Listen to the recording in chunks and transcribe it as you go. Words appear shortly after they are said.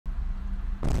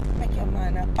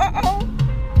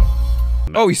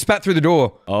Oh, he spat through the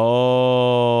door.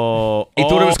 Oh. He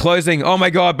thought it was closing. Oh my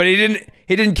god, but he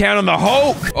didn't count on the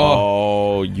Hulk.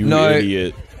 Oh, you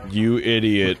idiot. You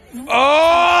idiot.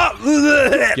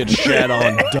 Oh! Get shat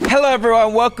on. Hello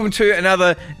everyone, welcome to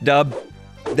another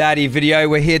DubDaddy video.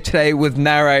 We're here today with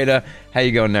Narrator. How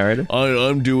you going, Narrator?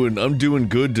 I'm doing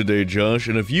good today, Josh.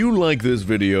 And if you like this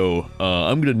video,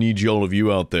 I'm gonna need all of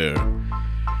you out there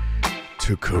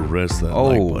to caress that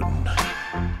like button.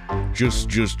 Just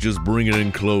bring it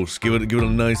in close. Give it a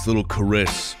nice little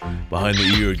caress behind the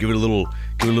ear. Give it a little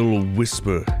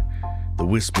whisper. The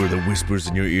whisper that whispers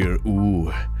in your ear.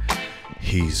 Ooh,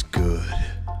 he's good.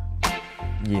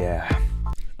 Yeah.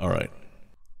 All right.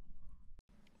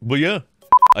 But yeah,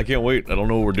 I can't wait. I don't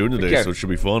know what we're doing today, so it should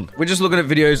be fun. We're just looking at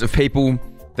videos of people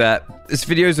it's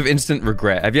videos of instant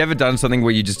regret. Have you ever done something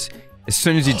where you just, as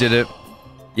soon as you did it,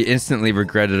 you instantly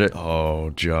regretted it? Oh,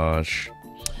 Josh.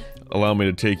 Allow me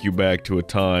to take you back to a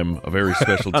very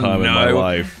special time in my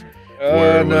life.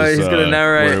 Oh no, he's gonna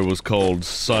narrate. Where it was called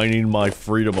signing my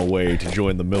freedom away to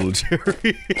join the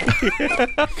military.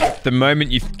 The moment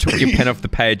you took your pen off the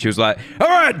page, he was like,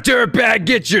 "Alright, dirtbag,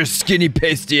 get your skinny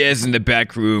pasty ass in the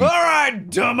back room. Alright,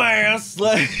 dumbass."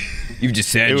 You've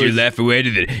decided your life away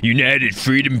to the United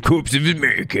Freedom Corps of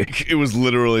America. It was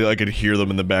literally, I could hear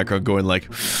them in the background going like,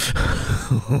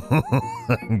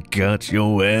 "Got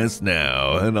your ass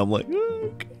now," and I'm like,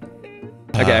 okay.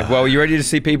 Okay, well, you ready to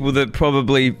see people that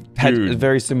probably had a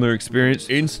very similar experience?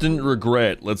 Instant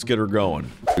regret. Let's get her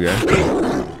going. Okay.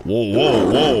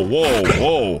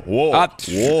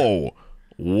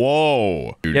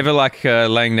 Whoa. You ever like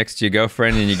laying next to your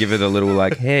girlfriend and you give her the little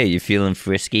like, "Hey, you feeling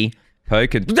frisky?"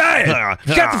 Poke and get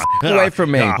the away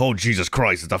from me. Oh, Jesus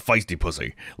Christ, it's a feisty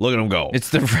pussy. Look at him go. It's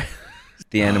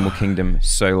the animal kingdom,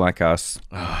 so like us.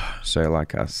 So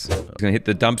like us. He's gonna hit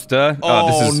the dumpster.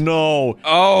 No.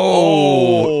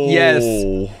 Oh, yes.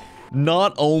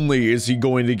 Not only is he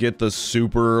going to get the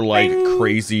super, like,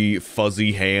 crazy,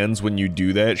 fuzzy hands when you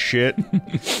do that shit,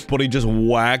 but he just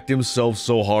whacked himself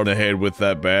so hard in the head with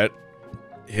that bat.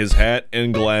 His hat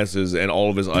and glasses and all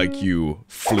of his IQ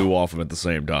flew off him at the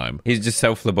same time. He's just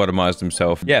self-lobotomized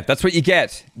himself. Yeah, that's what you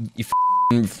get, you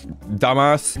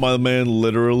dumbass. My man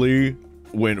literally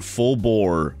went full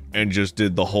bore and just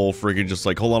did the whole freaking just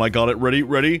like, hold on, I got it,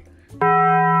 ready?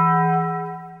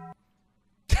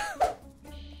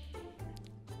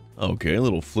 Okay, a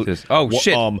little flip. Oh,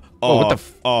 shit. What the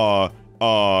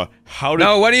how did—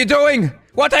 No, what are you doing?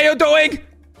 What are you doing?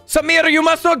 Samir, you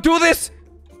must not do this!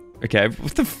 Okay,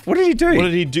 what did he do? What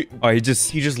did he do? Oh, he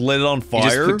just lit it on fire? He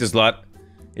just flicked his light.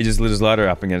 He just lit his lighter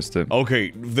up against it.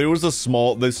 Okay, there was this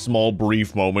small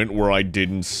brief moment where I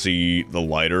didn't see the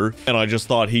lighter, and I just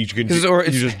thought he's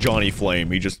just Johnny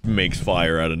Flame. He just makes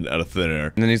fire out of thin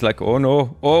air. And then he's like, "Oh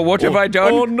no! Oh, what have I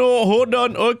done? Oh no! Hold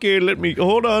on! Okay,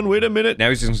 hold on! Wait a minute!" Now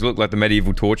he's just gonna look like the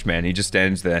medieval torch man. He just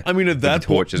stands there. I mean, at that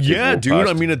point, yeah, dude.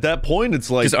 I mean, at that point,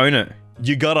 it's like just own it.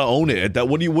 You gotta own it. At that,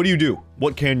 what do you do?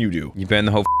 What can you do? You burn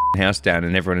the whole house down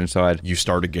and everyone inside. You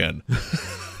start again.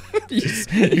 you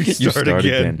start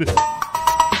again.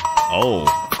 Oh,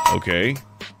 okay.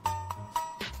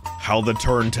 How the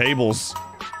turntables.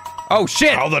 Oh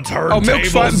shit! How the turntables. Oh,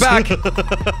 Milk's fighting back.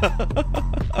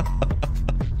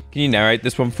 Can you narrate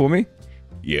this one for me?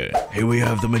 Yeah. Here we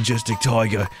have the majestic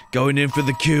tiger going in for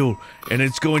the kill, and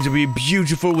it's going to be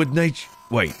beautiful with nature.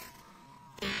 Wait,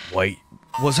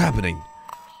 what's happening?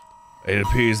 It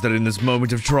appears that in this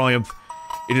moment of triumph,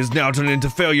 it is now turned into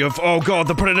failure. Oh god,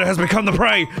 the predator has become the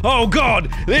prey! Oh god,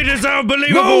 it is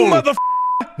unbelievable! Moo,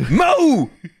 Moo!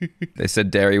 They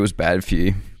said dairy was bad for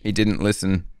you. He didn't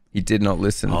listen. He did not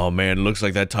listen. Oh man, looks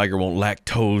like that tiger won't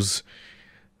lactose.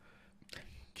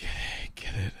 Get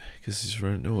it? Because he's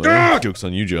running. Oh, joke's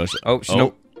on you, Josh. Oh, she's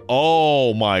not.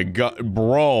 Oh my god,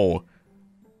 bro.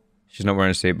 She's not wearing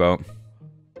a seatbelt.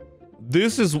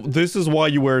 This is why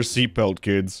you wear a seatbelt,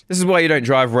 kids. This is why you don't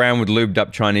drive around with lubed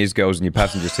up Chinese girls in your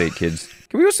passenger seat, kids.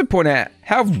 Can we also point out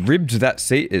how ribbed that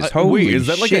seat is? Holy wait, is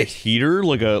that like shit. a heater?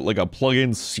 Like a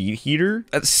plug-in seat heater?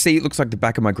 That seat looks like the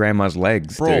back of my grandma's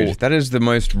legs, bro. Dude. That is the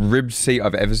most ribbed seat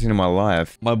I've ever seen in my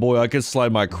life. My boy, I could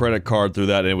slide my credit card through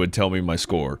that and it would tell me my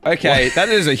score. Okay, that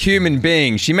is a human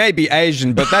being. She may be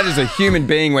Asian, but that is a human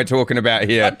being we're talking about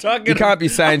here. You can't be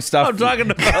saying stuff. I'm talking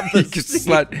about this.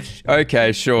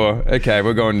 Okay, sure. Okay,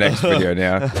 we're going next video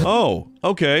now. Oh,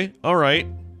 okay. Alright.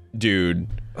 Dude.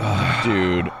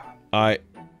 Dude.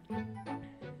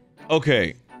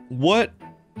 Okay, where?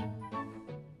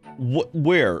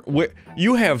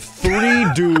 You have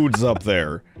 3 dudes up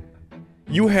there.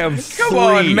 You have Come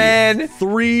on, man.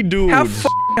 3 dudes. How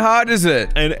hard is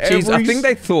it? And Jeez, I think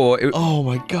they thought oh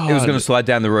my god, it was going to slide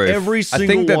down the roof. Every single I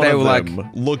think that one they of were them like,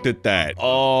 looked at that.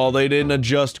 Oh, they didn't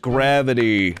adjust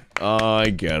gravity. I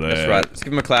get it. That's right. Let's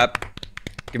give them a clap.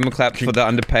 Give them a clap for the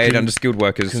underpaid, underskilled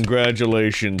workers.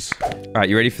 Congratulations. All right,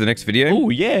 you ready for the next video? Oh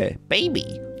yeah,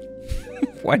 baby.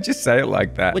 Why'd you say it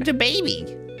like that? With the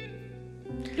baby.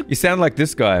 You sound like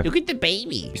this guy. Look at the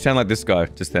baby. You sound like this guy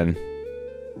just then.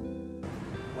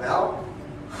 Well,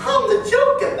 I'm the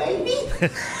Joker, baby.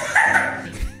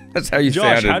 That's how you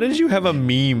Josh, sounded. how did you have a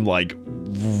meme like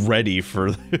ready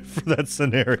for that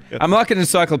scenario? I'm like an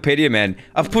encyclopedia, man.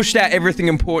 I've pushed out everything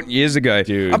important years ago.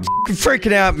 Dude. I'm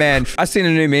freaking out, man. I seen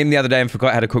a new meme the other day and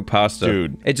forgot how to cook pasta.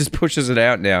 Dude. It just pushes it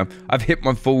out now. I've hit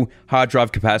my full hard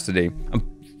drive capacity.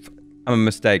 I'm a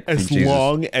mistake. As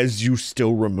long as you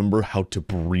still remember how to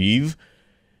breathe,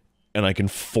 and I can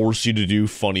force you to do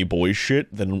funny boy shit,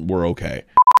 then we're okay.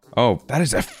 Oh, that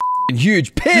is a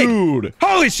huge pig! Dude!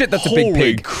 Holy shit, that's a big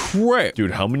pig! Crap! Dude,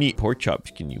 how many pork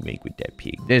chops can you make with that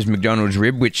pig? There's McDonald's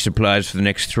ribwich supplies for the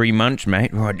next 3 months,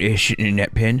 mate. Right there, sitting in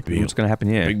that pen. What's gonna happen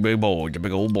here? Big boy, the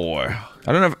big old boy.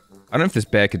 I don't know if this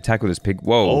bear could tackle this pig.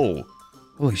 Whoa. Oh.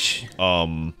 Holy shit.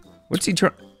 What's he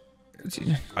trying? What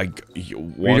are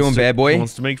you doing, bear boy? He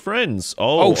wants to make friends.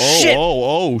 Oh shit! Shit!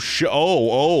 Oh shit!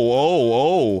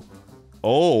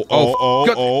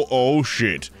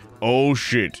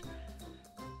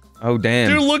 Oh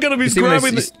damn! Dude, look at him. He's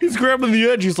grabbing the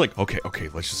edge. He's like, okay,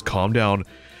 let's just calm down.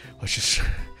 Let's just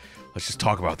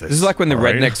talk about this. This is like when the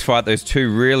rednecks fight those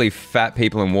two really fat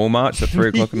people in Walmart at 3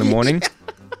 o'clock in the morning.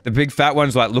 The big fat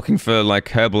one's like looking for like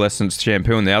herbal essence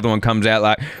shampoo, and the other one comes out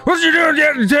like, "What you doing?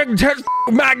 Take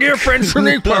my girlfriend from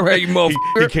me, you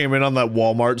motherfucker." He came in on that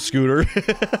Walmart scooter.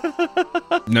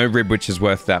 No ribwich is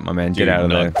worth that, my man. Get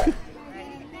out of there.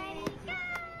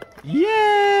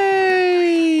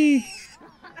 Yay!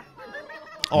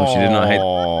 Oh, she did not hate.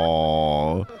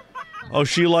 Oh,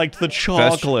 she liked the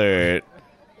chocolate.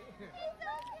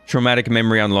 Traumatic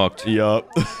memory unlocked. Yup.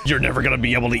 You're never gonna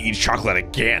be able to eat chocolate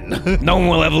again. No one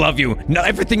will ever love you. No,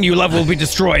 everything you love will be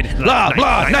destroyed. Blah,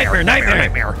 blah,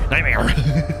 nightmare.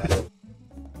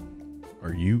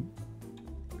 Are you?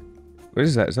 What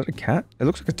is that? Is that a cat? It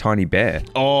looks like a tiny bear.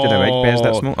 Oh. Did they make bears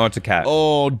that small? Oh, it's a cat.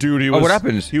 Oh, dude, he was. what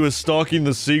happened? He was stalking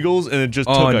the seagulls, and it just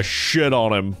took a shit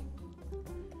on him.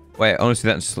 Wait, honestly,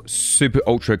 that's super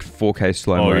ultra 4K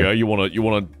slow-mo. Oh yeah, you wanna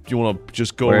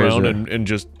just go Where around and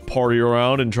just party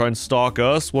around and try and stalk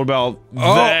us? What about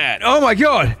that? Oh my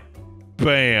god!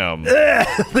 Bam! I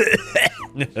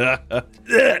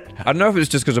don't know if it's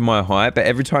just because of my height, but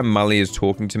every time Mully is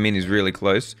talking to me and he's really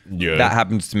close, that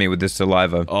happens to me with this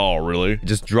saliva. Oh, really? It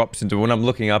just drops into when I'm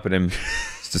looking up at him.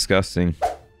 It's disgusting.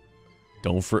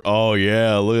 Oh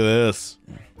yeah, look at this.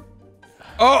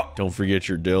 Oh! Don't forget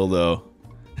your dildo.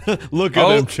 Look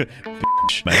at him.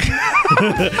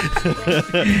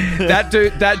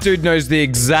 That dude knows the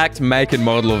exact make and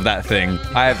model of that thing.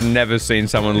 I have never seen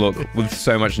someone look with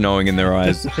so much knowing in their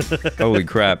eyes. Holy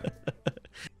crap.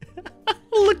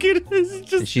 Look at this.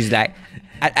 Just... She's like,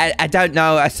 I don't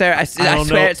know. I swear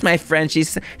it's my friend.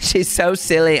 She's so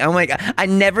silly. Oh my god. I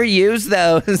never use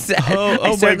those.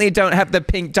 I certainly don't have the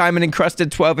pink diamond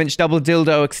encrusted 12-inch double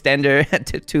dildo extender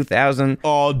to 2000.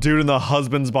 Oh, dude, and the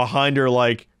husband's behind her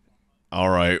like, all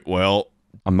right, well,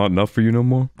 I'm not enough for you no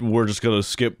more. We're just gonna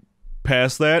skip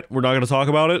past that. We're not gonna talk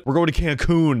about it. We're going to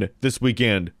Cancun this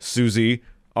weekend, Susie.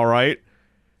 All right?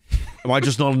 Am I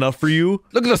just not enough for you?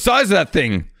 Look at the size of that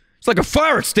thing. It's like a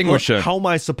fire extinguisher. Look, how am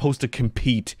I supposed to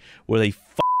compete with a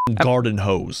f***ing garden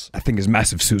hose? That thing is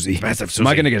massive, Susie. Massive, Susie. Am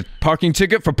I gonna get a parking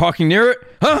ticket for parking near it?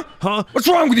 Huh? Huh? What's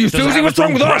wrong with you, Susie? What's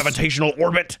wrong with us? Gravitational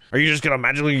orbit? Are you just gonna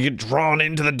magically get drawn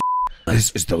into the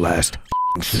This is the last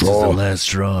This is the last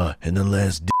straw and the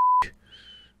last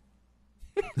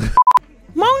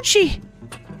Monchi!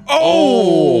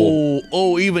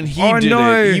 Oh, even he did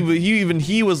it. Even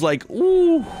he was like,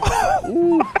 ooh.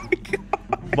 Ooh.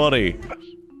 Buddy.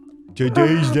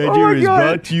 Today's letter is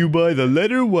brought to you by the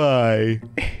letter Y.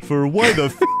 For why the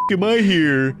f am I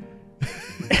here?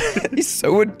 He's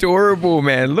so adorable,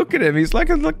 man. Look at him. He's like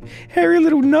a hairy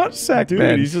little nutsack, dude,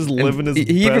 man. He's just living his best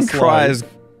He even cries.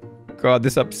 life. God,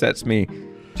 this upsets me.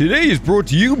 Today is brought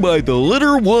to you by the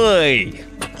letter Y.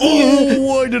 Oh,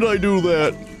 why did I do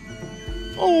that?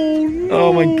 Oh no.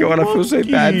 Oh my god, I feel so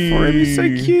bad for him. He's so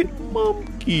cute.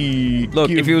 Monkey.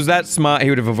 Look, if he was that smart, he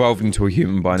would have evolved into a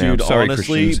human by now. Dude, Sorry,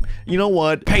 honestly, Christians. you know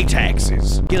what? Pay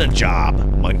taxes. Get a job,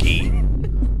 monkey.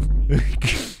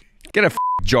 Get a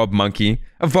job, monkey.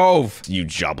 Evolve. You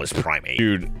jobless primate.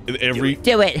 Dude,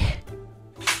 Do it.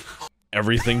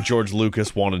 everything George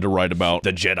Lucas wanted to write about.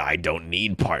 The Jedi don't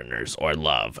need partners or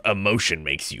love. Emotion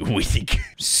makes you weak.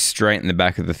 Straight in the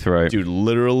back of the throat. Dude,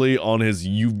 literally on his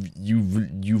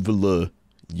uvula.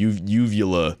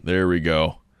 There we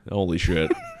go. Holy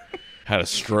shit. Had a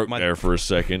stroke there for a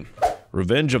second.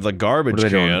 Revenge of the Garbage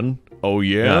Can. Oh,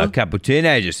 yeah? Couple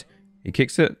teenagers. He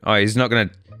kicks it. Oh, he's not gonna...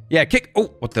 Yeah, kick...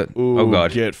 Oh, what the... Ooh, oh,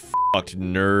 God. Get fucked,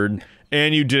 nerd.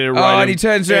 And you did it right. Oh, and he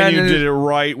turns around and you did it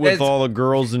right with all the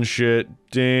girls and shit.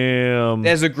 Damn.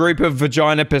 There's a group of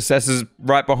vagina possessors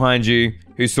right behind you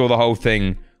who saw the whole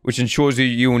thing, which ensures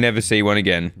you will never see one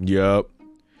again. Yep.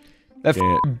 That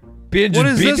bitch what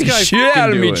is beat this the guy shit out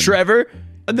of me, doing? Trevor.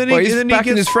 And then he gets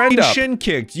his friend shin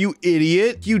kicked. You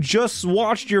idiot. You just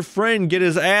watched your friend get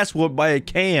his ass whooped by a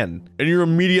can. And your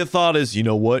immediate thought is, you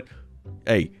know what?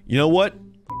 Hey, you know what?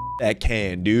 That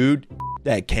can, dude.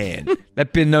 That can.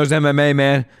 That bin knows MMA,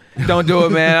 man. Don't do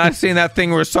it, man. I've seen that thing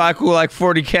recycle like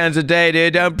 40 cans a day,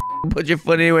 dude. Don't put your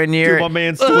foot anywhere near Dude, my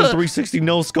man's doing 360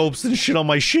 no scopes and shit on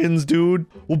my shins, dude.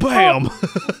 Well, bam. We're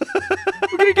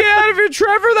gonna get out of here,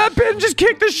 Trevor. That bin just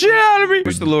kicked the shit out of me.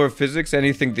 What's the law of physics?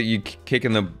 Anything that you kick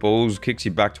in the balls kicks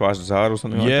you back twice as hard or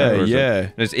something like that? Yeah.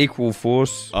 There's equal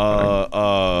force.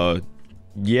 Yeah.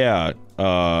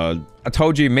 I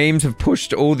told you, memes have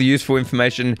pushed all the useful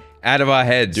information out of our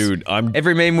heads. Dude,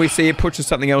 every meme we see, it pushes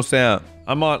something else out.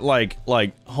 I'm on, like,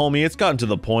 homie, it's gotten to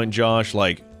the point, Josh,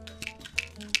 like,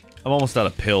 I'm almost out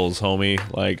of pills, homie.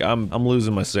 Like, I'm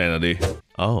losing my sanity.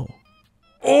 Oh.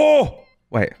 Oh!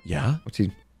 Wait. Yeah? What's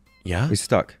he? Yeah? He's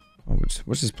stuck. Oh,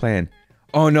 what's his plan?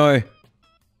 Oh, no.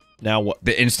 Now what?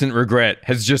 The instant regret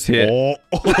has just hit. Oh.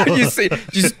 Did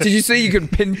you see you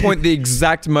could pinpoint the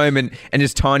exact moment in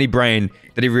his tiny brain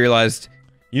that he realized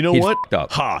you know what? F***ed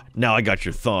up. Ha! Now I got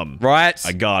your thumb. Right?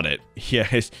 I got it.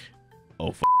 Yes. Oh,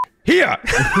 f***. Here!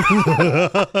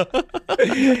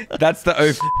 That's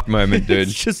the moment, dude.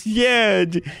 It's just, yeah.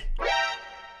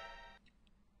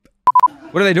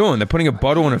 What are they doing? They're putting a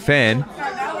bottle on a fan.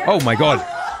 Oh my god.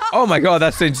 Oh my god,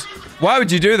 that seems... Why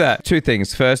would you do that? Two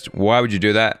things. First, why would you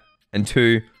do that? And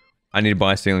two, I need to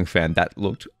buy a ceiling fan. That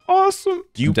looked awesome.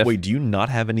 Do you wait? Do you not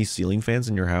have any ceiling fans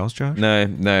in your house, Josh?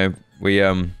 No. We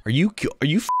Are you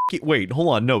wait, hold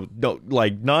on. No,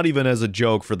 like not even as a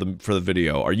joke for the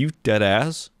video. Are you dead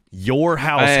ass? Your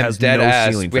house has no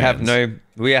ceiling fans.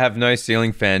 We have no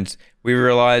ceiling fans. We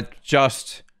rely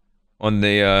just on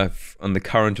the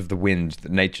current of the wind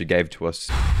that nature gave to us.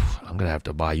 I'm gonna have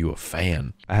to buy you a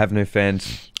fan. I have no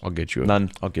fans. I'll get you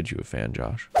none. I'll get you a fan,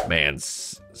 Josh. Man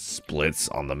splits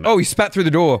on the. Oh, he spat through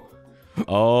the door.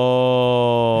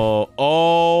 Oh.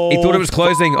 He thought it was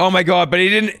closing. Oh my god! But he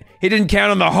didn't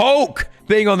count on the Hulk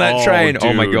being on that train. Dude.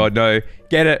 Oh my god! No,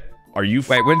 get it. Are you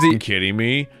when's he kidding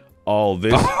me? Oh,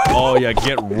 this. Oh yeah,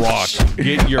 get rocked.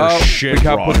 Get your shit. We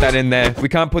can't rocked. put that in there. We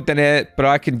can't put that in there. But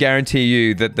I can guarantee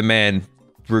you that the man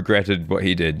regretted what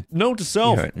he did. Note to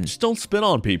self: just don't spit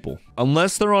on people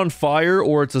unless they're on fire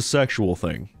or it's a sexual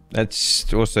thing.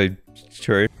 That's also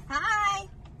true. Hi.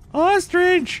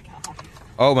 Ostrich.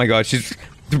 Oh my god, she's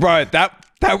right. That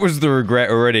was the regret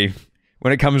already.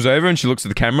 When it comes over and she looks at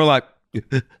the camera like,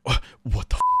 what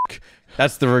the f***?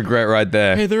 That's the regret right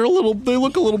there. Hey, they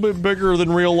look a little bit bigger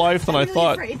than real life than I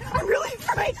thought. I'm really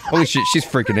afraid. Holy shit, she's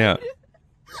freaking out.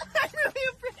 I'm really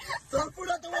afraid. Throw food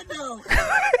out the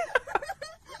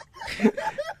window.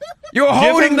 You're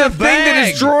holding the the thing that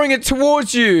bag. is drawing it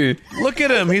towards you. Look at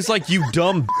him. He's like, you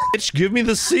dumb bitch. Give me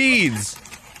the seeds.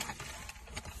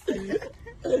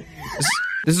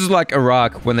 This is like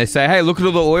Iraq when they say, hey, look at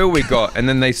all the oil we got. And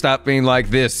then they start being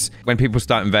like this. When people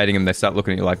start invading them, they start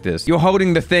looking at you like this. You're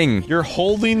holding the thing. You're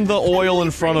holding the oil in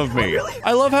front of me.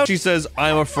 I love how she says,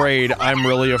 I'm afraid, I'm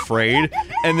really afraid.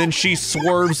 And then she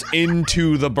swerves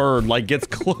into the bird, like gets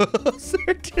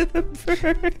closer to the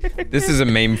bird. This is a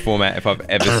meme format if I've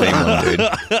ever seen one,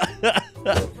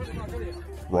 dude.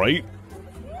 Right?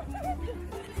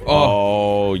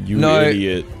 Oh, you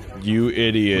idiot. You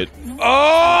idiot.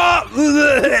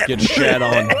 Oh! Get shat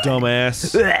on,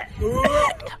 dumbass.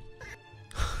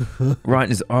 Right in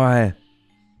his eye.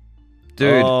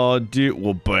 Dude. Oh, dude.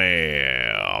 Well,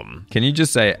 bam. Can you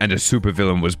just say, and a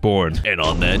supervillain was born? And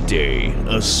on that day,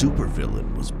 a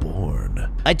supervillain was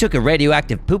born. I took a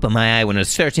radioactive poop in my eye when I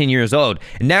was 13 years old,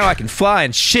 And now I can fly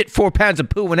and shit 4 pounds of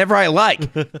poo whenever I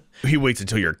like. He waits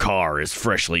until your car is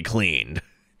freshly cleaned.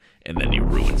 And then he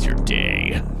ruins your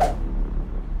day.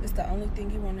 It's the only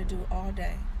thing you want to do all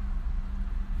day.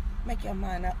 Make your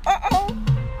mind up. Uh-oh!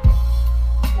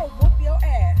 I'm gonna whoop your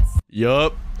ass.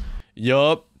 Yup.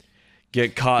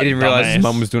 Get caught. He didn't realize his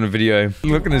mum was doing a video.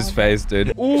 Look at his face, dude.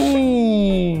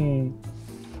 Ooh.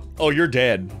 Oh, you're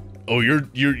dead. Oh, you're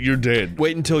dead.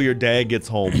 Wait until your dad gets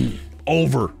home.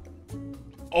 Over.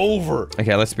 Over.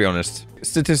 Okay, let's be honest.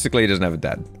 Statistically, he doesn't have a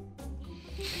dad.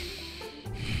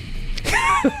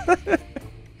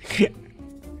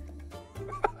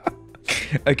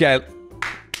 Okay.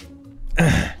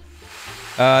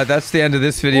 That's the end of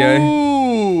this video.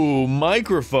 Ooh,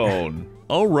 microphone.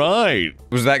 All right.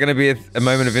 Was that going to be a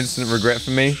moment of instant regret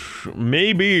for me?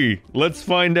 Maybe. Let's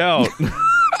find out.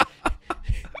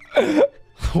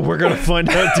 We're gonna find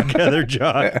out together,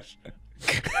 Josh.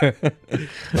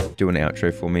 Do an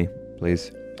outro for me, please.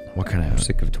 What kind of? I'm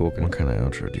sick of talking. What kind of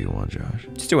outro do you want, Josh?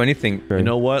 Just do anything. You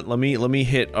know what? Let me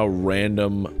hit a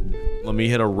random. Let me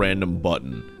hit a random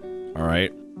button. All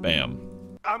right.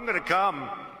 Bam. I'm gonna come. It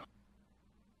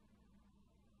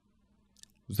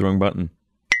was the wrong button.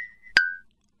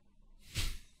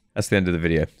 That's the end of the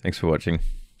video. Thanks for watching.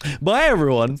 Bye,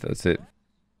 everyone. That's it.